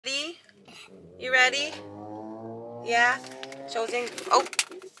Ready? You ready? Yeah? Chosen. Oh,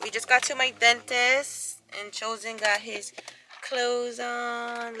 we just got to my dentist, and Chosen got his clothes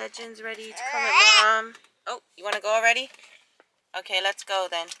on. Legend's ready to come with Mom. Oh, you want to go already? Okay, let's go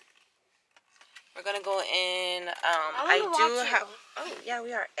then. We're gonna go in. I do have. Oh yeah,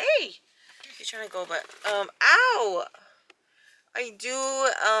 we are. Hey, he's trying to go, but ow! I do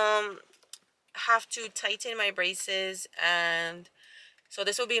have to tighten my braces, and so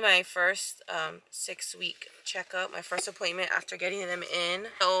this will be my first 6-week checkup, my first appointment after getting them in.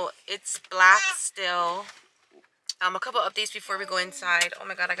 So it's black still. A couple updates before we go inside. Oh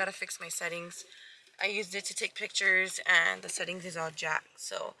my god, I gotta fix my settings. I used it to take pictures and the settings is all jacked.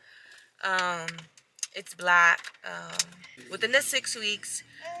 So it's black. Within the 6 weeks,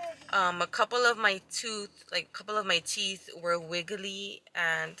 a couple of my teeth were wiggly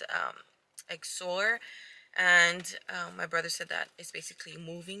and like sore. And my brother said that it's basically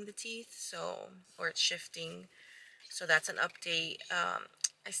moving the teeth, so, or it's shifting. So that's an update.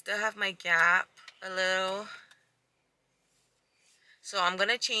 I still have my gap a little. So I'm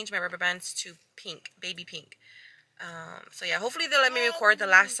gonna change my rubber bands to pink, baby pink. So yeah, hopefully they'll let me record. The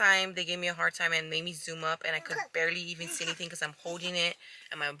last time they gave me a hard time and made me zoom up, and I could barely even see anything because I'm holding it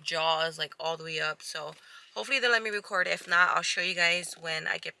and my jaw is like all the way up. So hopefully they'll let me record. If not, I'll show you guys when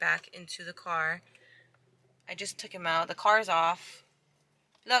I get back into the car. I just took him out. The car's off.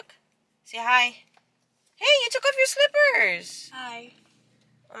 Look. Say hi. Hey, you took off your slippers. Hi.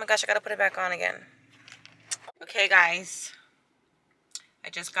 Oh my gosh, I gotta put it back on again. Okay, guys. I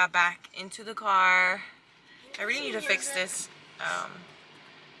just got back into the car. I really need to fix this.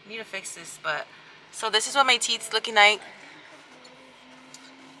 But so this is what my teeth's looking like.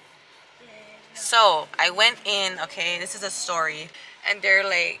 So I went in. Okay, this is a story, and they're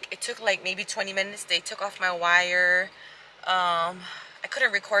like, it took like maybe 20 minutes. They took off my wire. I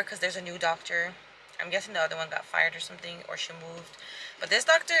couldn't record because there's a new doctor. I'm guessing the other one got fired or something, or she moved. But this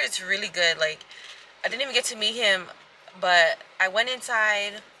doctor is really good. Like, I didn't even get to meet him, but I went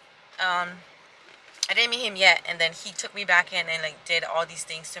inside. I didn't meet him yet, and then he took me back in and like did all these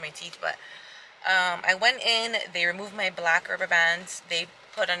things to my teeth. But I went in. They removed my black rubber bands. They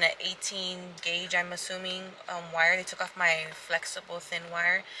put on an 18 gauge, I'm assuming, wire. They took off my flexible thin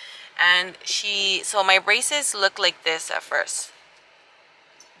wire, and so my braces look like this at first.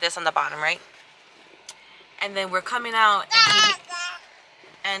 This on the bottom, right? And then we're coming out,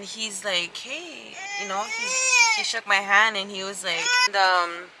 and he's like, hey, you know, he shook my hand, and he was like,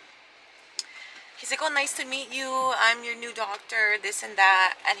 he's like, oh, nice to meet you. I'm your new doctor, this and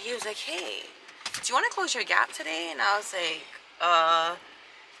that. And he was like, hey, do you want to close your gap today? And I was like,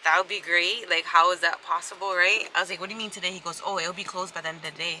 that would be great. Like, how is that possible, right? I was like, what do you mean today? He goes, oh, it'll be closed by the end of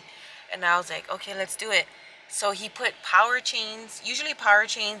the day. And I was like, okay, let's do it. So he put power chains. Usually power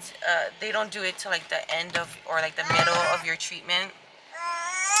chains, they don't do it to like the end of, or like the middle of your treatment.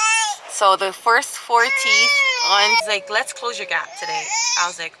 So the first 4 teeth on, he's like, let's close your gap today. I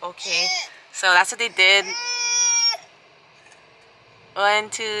was like, okay. So that's what they did. 1,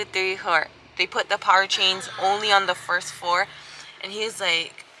 2, 3, 4. They put the power chains only on the first 4. And he was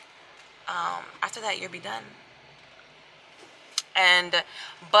like, after that, you'll be done.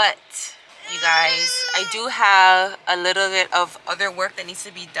 But you guys, I do have a little bit of other work that needs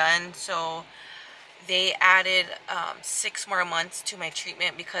to be done. So they added 6 more months to my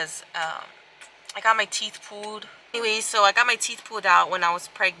treatment because I got my teeth pulled. Anyway, so I got my teeth pulled out when I was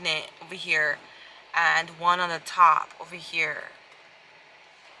pregnant over here, and one on the top over here.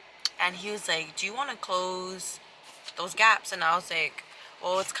 And he was like, do you want to close those gaps? And I was like,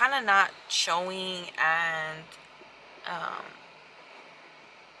 well, it's kind of not showing, and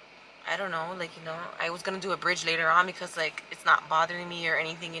I don't know, like, you know, I was gonna do a bridge later on because like it's not bothering me or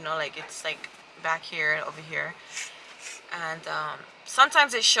anything, you know, like it's like back here and over here. And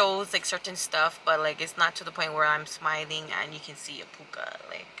sometimes it shows like certain stuff, but like it's not to the point where I'm smiling and you can see a puka.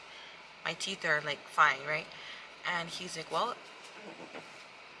 Like, my teeth are like fine, right? And he's like, well,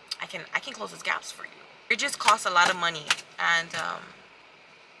 I can close those gaps for you. It just costs a lot of money, and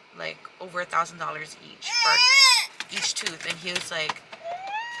like over $1,000 each for each tooth. And he was like,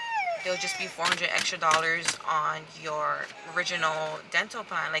 there'll just be $400 extra on your original dental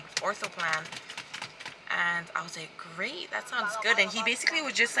plan, like ortho plan. And I was like, great, that sounds good. And he basically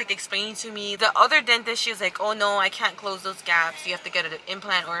was just like explaining to me, the other dentist, she was like, oh no, I can't close those gaps. You have to get an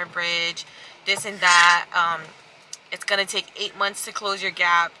implant or a bridge, this and that. It's gonna take 8 months to close your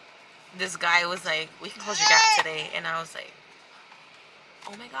gap. This guy was like, we can close your gap today. And I was like,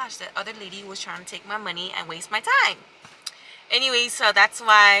 oh my gosh, that other lady was trying to take my money and waste my time. Anyway, so that's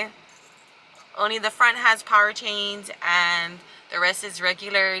why only the front has power chains, and The rest is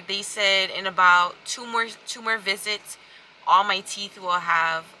regular. They said in about two more visits, all my teeth will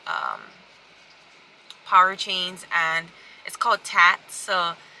have power chains, and it's called tats.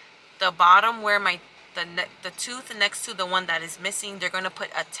 So the bottom where the tooth next to the one that is missing, they're gonna put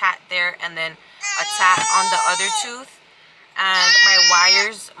a tat there, and then a tat on the other tooth. And my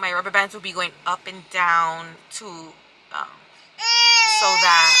wires, my rubber bands will be going up and down to so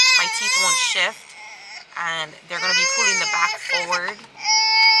that my teeth won't shift, and they're gonna be pulling the back forward.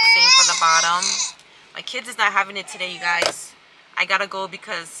 Same for the bottom. My kids is not having it today, you guys. I gotta go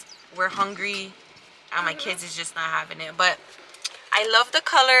because we're hungry, and my kids is just not having it. But I love the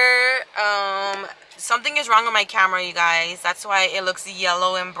color. Something is wrong with my camera, you guys. That's why it looks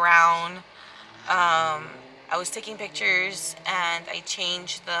yellow and brown. I was taking pictures and I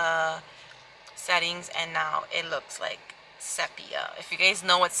changed the settings, and now it looks like sepia. If you guys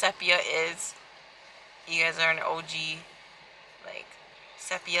know what sepia is, you guys are an OG. Like,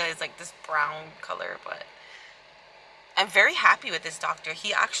 sepia is like this brown color. But I'm very happy with this doctor.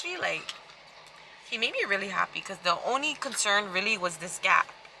 He actually, like, he made me really happy, because the only concern really was this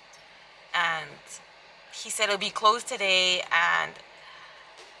gap. And he said it'll be closed today, and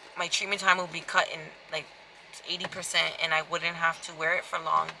my treatment time will be cut in like 80%, and I wouldn't have to wear it for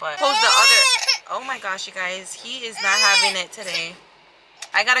long. But close the other. Oh my gosh, you guys, he is not having it today.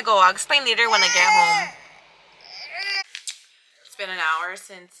 I gotta go. I'll explain later when I get home. It's been an hour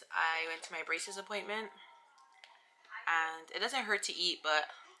since I went to my braces appointment, and it doesn't hurt to eat, but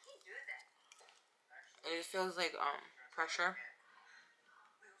it feels like pressure.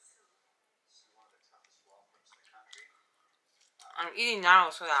 I'm eating now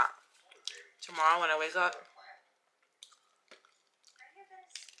so that tomorrow when I wake up,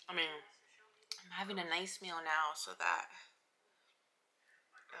 I'm having a nice meal now so that,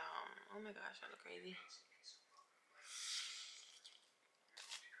 oh my gosh, I look crazy.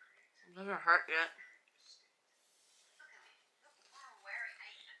 It doesn't hurt yet.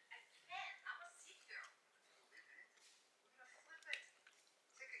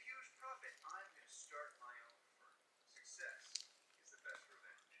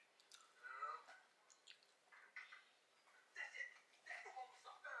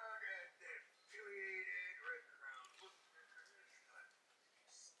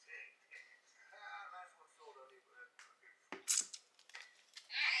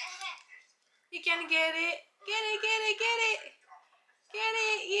 You can get it. Get it, get it, get it. Get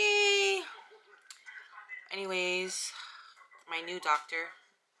it, yay. Anyways, my new doctor,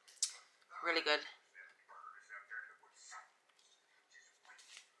 really good.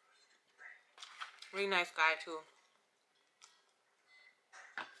 Really nice guy too.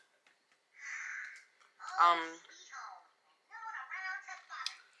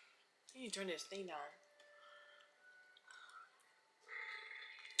 You turn this thing down.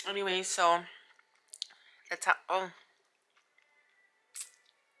 Anyway, so the top. Oh,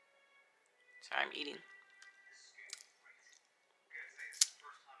 sorry, I'm eating.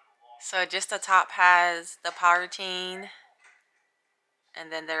 So just the top has the power chain,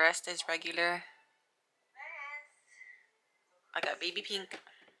 and then the rest is regular. I got baby pink.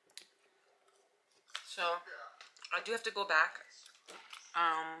 So I do have to go back.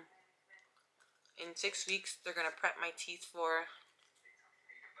 In 6 weeks, they're gonna prep my teeth for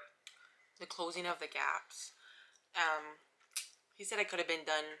the closing of the gaps. He said I could have been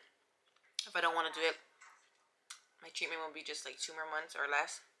done. If I don't want to do it, my treatment will be just like 2 more months or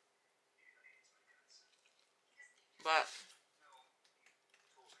less. But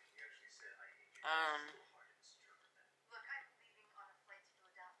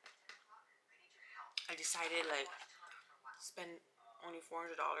I decided, like, spend only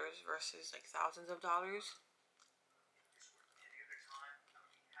 $400 versus like thousands of dollars.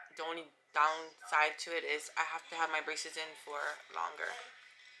 The only downside to it is I have to have my braces in for longer.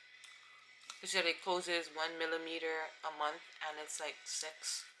 They said it closes 1 millimeter a month, and it's like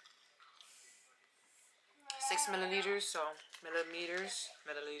 6 milliliters, so millimeters.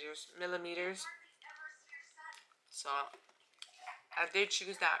 So I did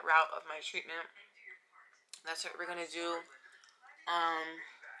choose that route of my treatment. That's what we're gonna do.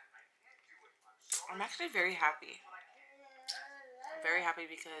 I'm actually very happy. I'm very happy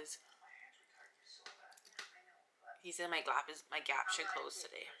because he said my gap should close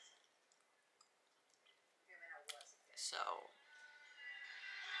today. So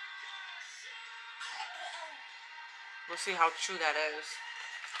we'll see how true that is.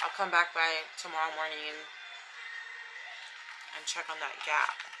 I'll come back by tomorrow morning and check on that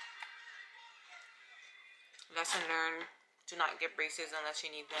gap. Lesson learned: do not get braces unless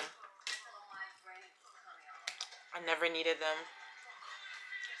you need them. I never needed them.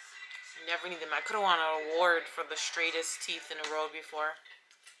 Never need them. I could have won an award for the straightest teeth in the world before.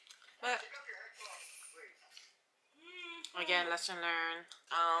 But again, lesson learned.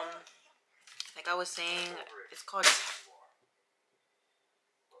 Like I was saying, it's called.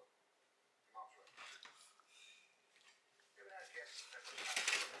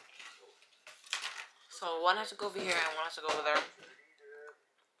 So one has to go over here and one has to go over there.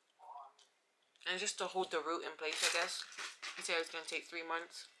 And just to hold the root in place, I guess. He said it's gonna take 3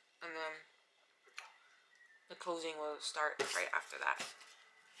 months, and then the closing will start right after that.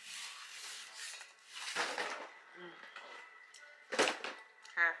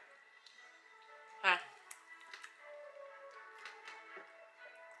 Huh. Huh.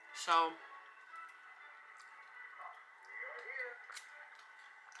 So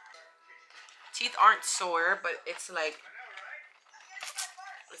teeth aren't sore, but it's like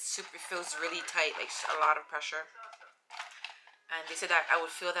it super feels really tight, like a lot of pressure. And they said that I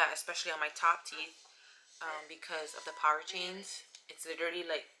would feel that especially on my top teeth because of the power chains. It's literally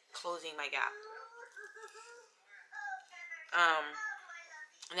like closing my gap.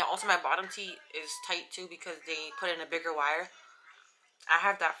 And then also my bottom teeth is tight too because they put in a bigger wire. I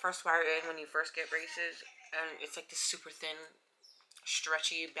have that first wire in when you first get braces, and it's like this super thin,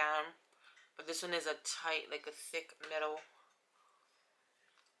 stretchy band. But this one is a tight, like a thick metal,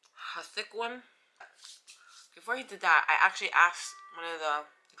 a thick one. Before he did that, I actually asked one of the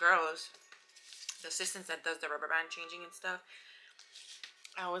girls, the assistants that does the rubber band changing and stuff.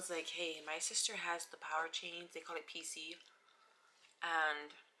 I was like, hey, my sister has the power chains. They call it PC.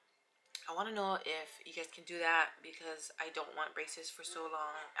 And I want to know if you guys can do that because I don't want braces for so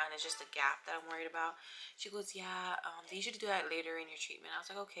long and it's just a gap that I'm worried about. She goes, yeah, they usually do that later in your treatment. I was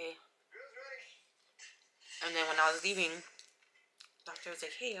like, okay. And then when I was leaving, the doctor was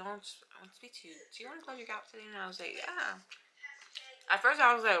like, hey, I want to speak to you. Do you want to close your gap today? And I was like, yeah. At first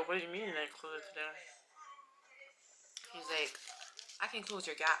I was like, what do you mean I close it today? He's like, I can close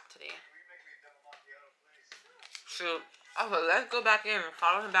your gap today. So I was like, let's go back in and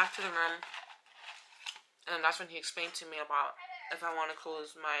follow him back to the room. And that's when he explained to me about if I want to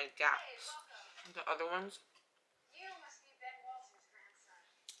close my gaps, the other ones.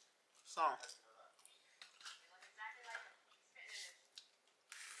 So,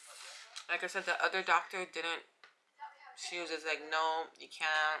 like I said, the other doctor didn't. She was just like, no, you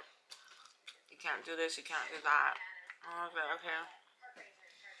can't do this, you can't do that. I was like, okay.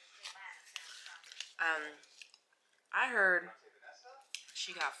 I heard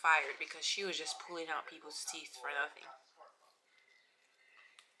she got fired because she was just pulling out people's teeth for nothing.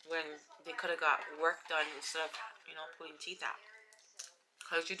 When they could have got work done instead of, pulling teeth out.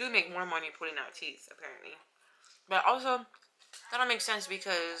 Because you do make more money pulling out teeth, apparently. But also, that don't make sense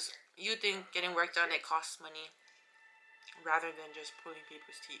because you think getting work done, it costs money rather than just pulling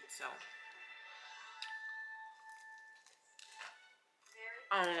people's teeth. So,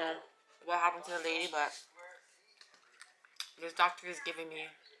 I don't know what happened to the lady, but this doctor is giving me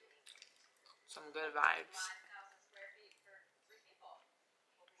some good vibes.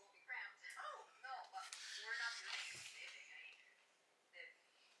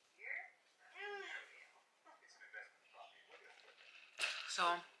 So,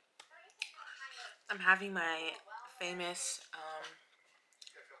 I'm having my famous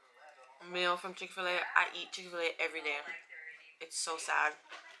meal from Chick-fil-A. I eat Chick-fil-A every day. It's so sad.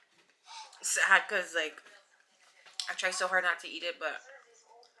 Sad because, like, I try so hard not to eat it, but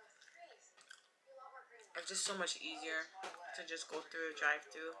it's just so much easier to just go through a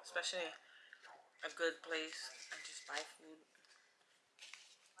drive-thru, especially a good place, and just buy food.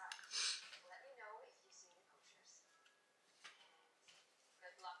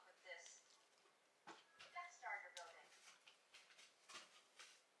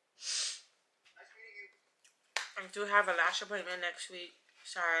 I do have a lash appointment next week.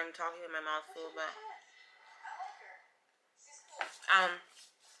 Sorry, I'm talking with my mouth full, but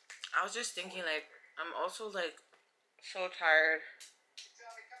I was just thinking, like, I'm also like so tired.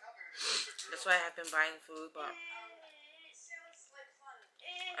 That's why I have been buying food, but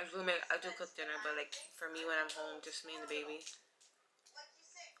I do cook dinner, but like for me when I'm home, just me and the baby.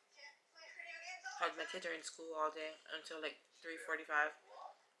 Cause my kids are in school all day until like 3:45.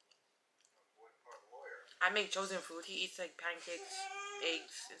 I make chosen food. He eats like pancakes,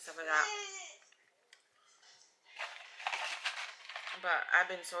 eggs, and stuff like that. But I've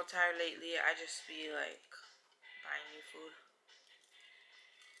been so tired lately, I just be like buying new food.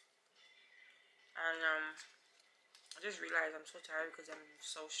 And I just realized I'm so tired because I'm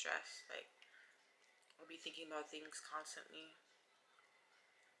so stressed. Like, I'll be thinking about things constantly.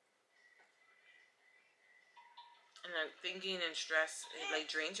 And like thinking and stress, it like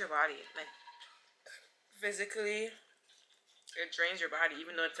drains your body. Like physically, it drains your body,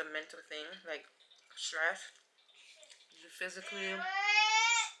 even though it's a mental thing. Like stress, you physically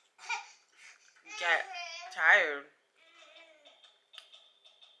get tired.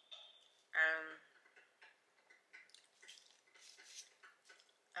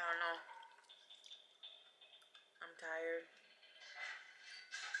 I don't know. I'm tired.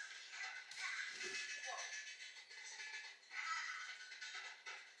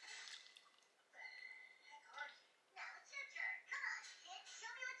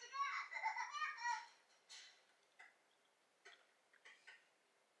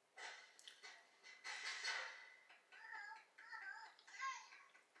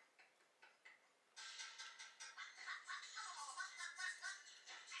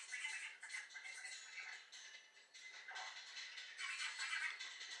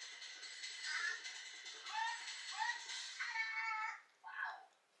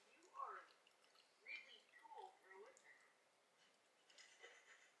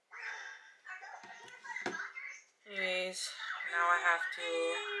 Anyways, now I have to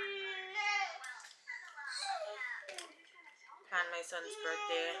plan my son's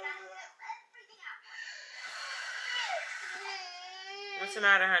birthday. What's the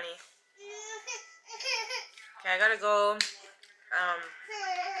matter, honey? Okay, I gotta go.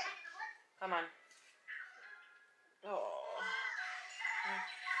 Come on. Oh.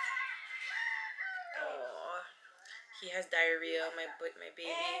 He has diarrhea, my baby,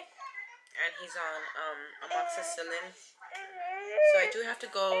 and he's on amoxicillin. So I do have to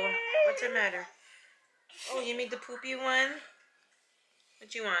go. What's the matter? Oh, you made the poopy one?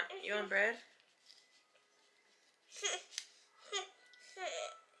 What you want? You want bread?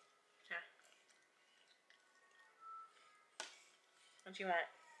 Yeah. What you want?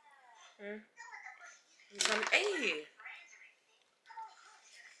 Hey!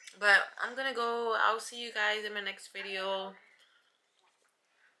 But I'm gonna go. I'll see you guys in my next video.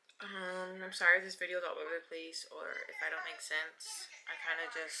 I'm sorry if this video is all over the place or if I don't make sense. I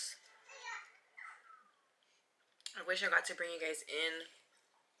wish I got to bring you guys in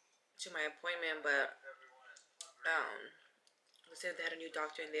to my appointment, but they said they had a new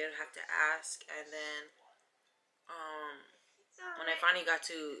doctor and they didn't have to ask. And then when I finally got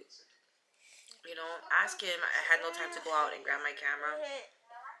to, ask him, I had no time to go out and grab my camera.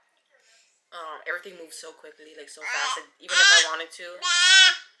 Everything moves so quickly, like so fast, even if I wanted to.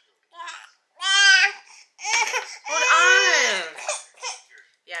 Hold on.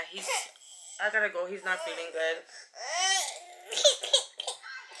 Yeah, I gotta go. He's not feeling good.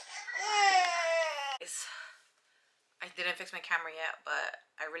 I didn't fix my camera yet, but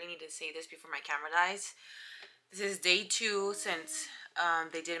I really need to say this before my camera dies. This is day 2 since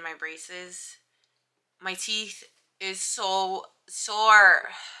they did my braces. My teeth is so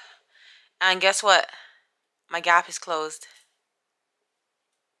sore. And guess what? My gap is closed.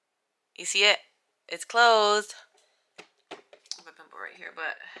 You see it? It's closed. I have a pimple right here,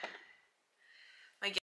 but